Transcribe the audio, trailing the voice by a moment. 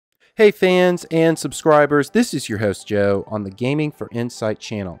Hey fans and subscribers, this is your host Joe on the Gaming for Insight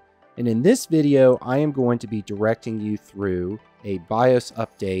channel. And in this video, I am going to be directing you through a BIOS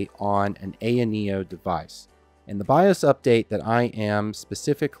update on an Ayaneo device. And the BIOS update that I am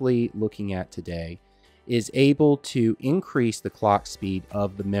specifically looking at today is able to increase the clock speed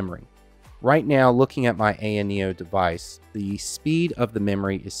of the memory. Right now, looking at my Ayaneo device, the speed of the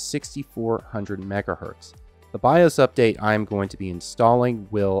memory is 6400 megahertz. The BIOS update I'm going to be installing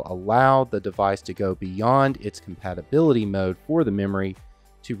will allow the device to go beyond its compatibility mode for the memory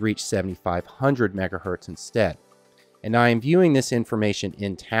to reach 7500 megahertz instead. And I am viewing this information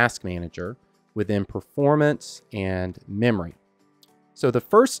in Task Manager within Performance and Memory. So the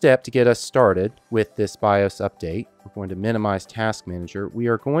first step to get us started with this BIOS update, we're going to minimize Task Manager. We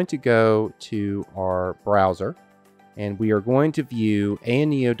are going to go to our browser and we are going to view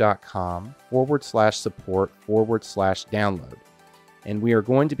ayaneo.com/support/download. And we are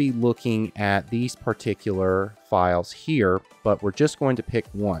going to be looking at these particular files here, but we're just going to pick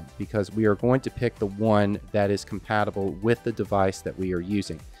one because we are going to pick the one that is compatible with the device that we are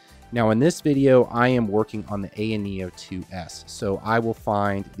using. Now in this video, I am working on the Ayaneo 2S, so I will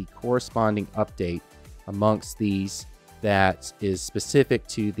find the corresponding update amongst these that is specific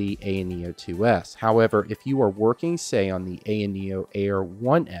to the Ayaneo 2S. However, if you are working, say, on the Ayaneo Air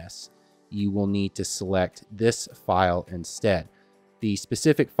 1S, you will need to select this file instead. The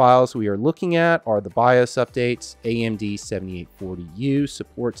specific files we are looking at are the BIOS updates. AMD 7840U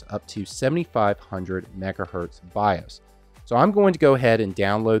supports up to 7500 megahertz BIOS. So I'm going to go ahead and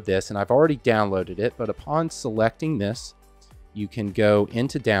download this, and I've already downloaded it, but upon selecting this, you can go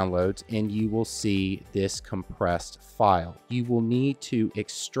into downloads and you will see this compressed file. You will need to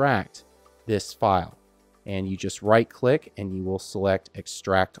extract this file and you just right click and you will select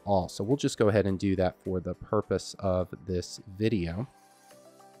extract all. So we'll just go ahead and do that for the purpose of this video.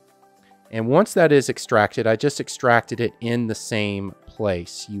 And once that is extracted, I just extracted it in the same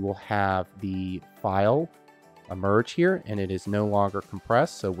place. You will have the file emerge here and it is no longer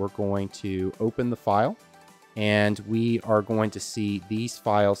compressed. So we're going to open the file. And we are going to see these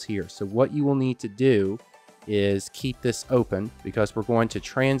files here. So what you will need to do is keep this open because we're going to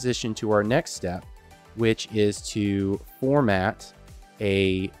transition to our next step, which is to format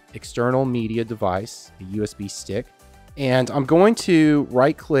a external media device, a USB stick. And I'm going to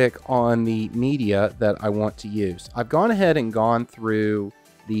right click on the media that I want to use. I've gone ahead and gone through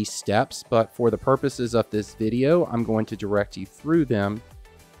these steps, but for the purposes of this video, I'm going to direct you through them.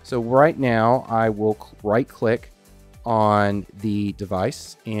 So right now I will right click on the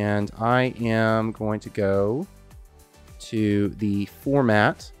device and I am going to go to the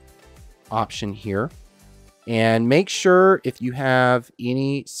format option here and make sure if you have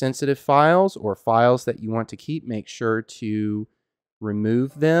any sensitive files or files that you want to keep, make sure to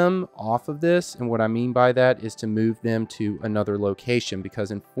remove them off of this. And what I mean by that is to move them to another location,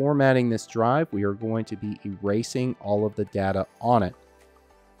 because in formatting this drive, we are going to be erasing all of the data on it.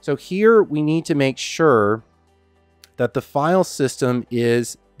 So here we need to make sure that the file system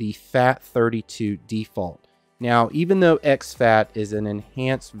is the FAT32 default. Now, even though exFAT is an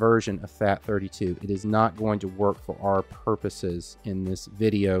enhanced version of FAT32, it is not going to work for our purposes in this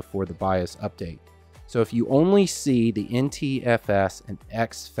video for the BIOS update. So if you only see the NTFS and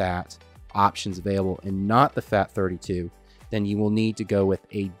exFAT options available and not the FAT32, then you will need to go with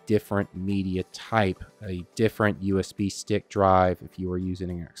a different media type, a different USB stick drive. If you are using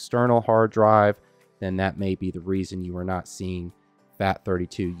an external hard drive, then that may be the reason you are not seeing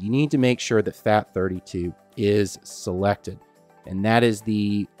FAT32. You need to make sure that FAT32 is selected. And that is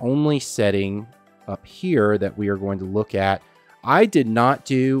the only setting up here that we are going to look at. I did not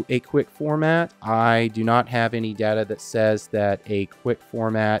do a quick format. I do not have any data that says that a quick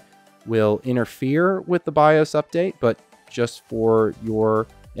format will interfere with the BIOS update, but just for your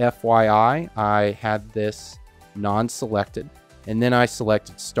FYI, I had this non-selected and then I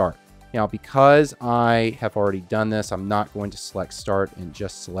selected start. Now, because I have already done this, I'm not going to select start and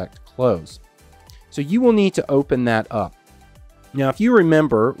just select close. So you will need to open that up. Now, if you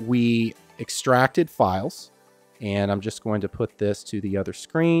remember, we extracted files and I'm just going to put this to the other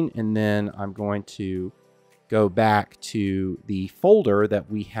screen and then I'm going to go back to the folder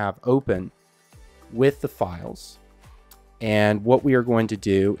that we have open with the files. And what we are going to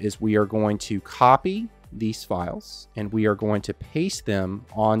do is we are going to copy these files and we are going to paste them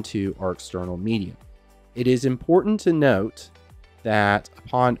onto our external media. It is important to note that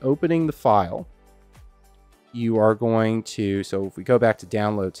upon opening the file, you are going to, so if we go back to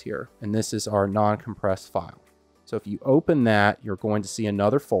downloads here, and this is our non-compressed file. So if you open that, you're going to see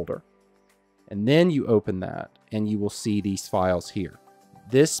another folder. And then you open that and you will see these files here.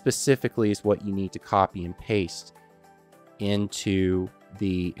 This specifically is what you need to copy and paste into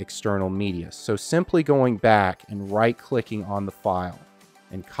the external media. So simply going back and right-clicking on the file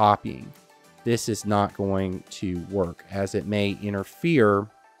and copying, this is not going to work, as it may interfere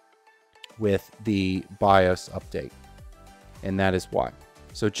with the BIOS update, and that is why.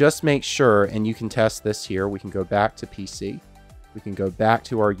 So just make sure, and you can test this here. We can go back to PC, we can go back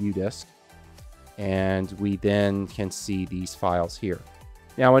to our UDisk, and we then can see these files here.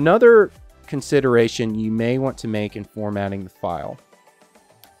 Now, another consideration you may want to make in formatting the file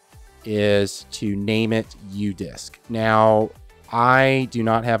is to name it UDisk. Now, I do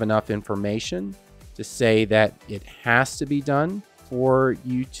not have enough information to say that it has to be done for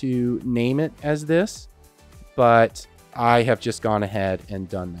you to name it as this, but I have just gone ahead and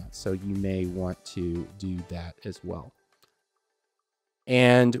done that. So you may want to do that as well.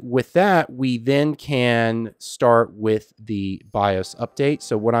 And with that, we then can start with the BIOS update.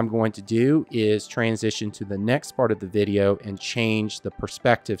 So what I'm going to do is transition to the next part of the video and change the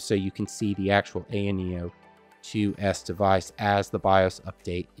perspective so you can see the actual Ayaneo 2S device as the BIOS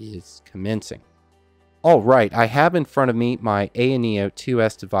update is commencing. All right, I have in front of me my Ayaneo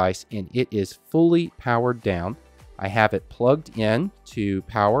 2S device, and it is fully powered down. I have it plugged in to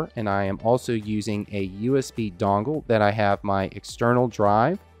power, and I am also using a USB dongle that I have my external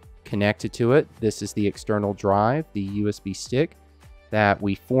drive connected to it. This is the external drive, the USB stick that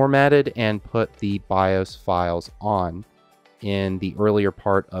we formatted and put the BIOS files on in the earlier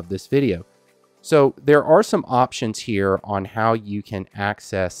part of this video. So there are some options here on how you can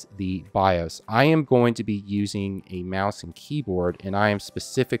access the BIOS. I am going to be using a mouse and keyboard, and I am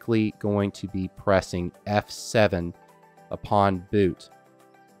specifically going to be pressing F7 upon boot.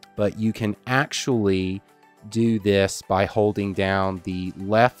 But you can actually do this by holding down the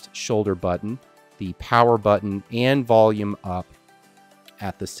left shoulder button, the power button, and volume up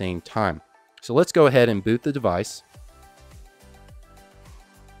at the same time. So let's go ahead and boot the device.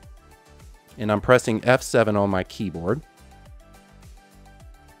 And I'm pressing F7 on my keyboard.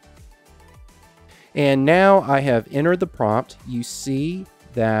 And now I have entered the prompt. You see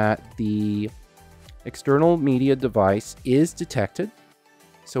that the external media device is detected.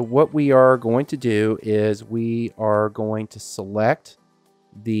 So what we are going to do is we are going to select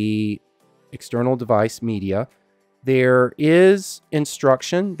the external device media. There is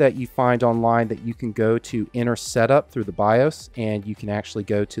instruction that you find online that you can go to Enter Setup through the BIOS, and you can actually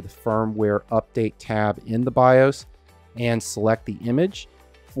go to the Firmware Update tab in the BIOS and select the image.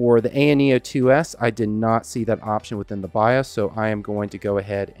 For the Ayaneo 2S, I did not see that option within the BIOS, so I am going to go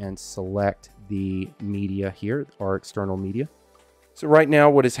ahead and select the media here, our external media. So right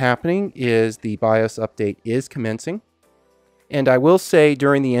now what is happening is the BIOS update is commencing, and I will say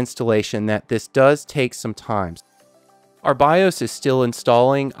during the installation that this does take some time. Our BIOS is still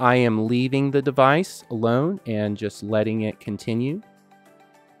installing. I am leaving the device alone and just letting it continue.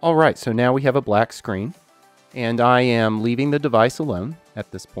 All right, so now we have a black screen, and I am leaving the device alone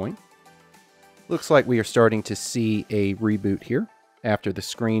at this point. Looks like we are starting to see a reboot here after the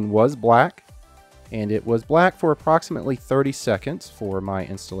screen was black, and it was black for approximately 30 seconds for my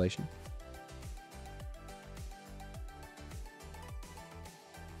installation.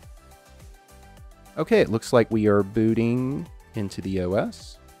 Okay, it looks like we are booting into the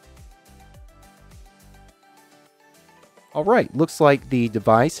OS. All right, looks like the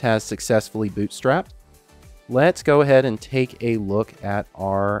device has successfully bootstrapped. Let's go ahead and take a look at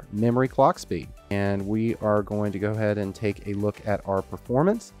our memory clock speed. And we are going to go ahead and take a look at our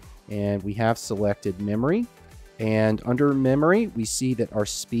performance. And we have selected memory. And under memory, we see that our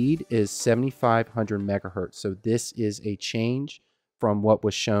speed is 7,500 megahertz. So this is a change from what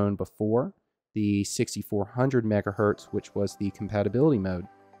was shown before, the 6,400 megahertz, which was the compatibility mode.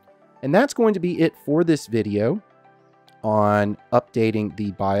 And that's going to be it for this video on updating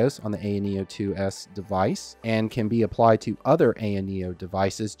the BIOS on the Ayaneo 2S device, and can be applied to other Ayaneo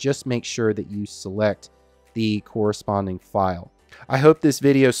devices. Just make sure that you select the corresponding file. I hope this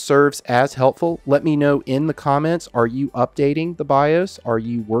video serves as helpful. Let me know in the comments, are you updating the BIOS? Are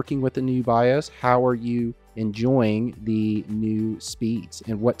you working with the new BIOS? How are you enjoying the new speeds?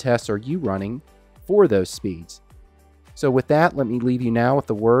 And what tests are you running for those speeds? So with that, let me leave you now with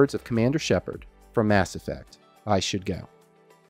the words of Commander Shepard from Mass Effect. I should go.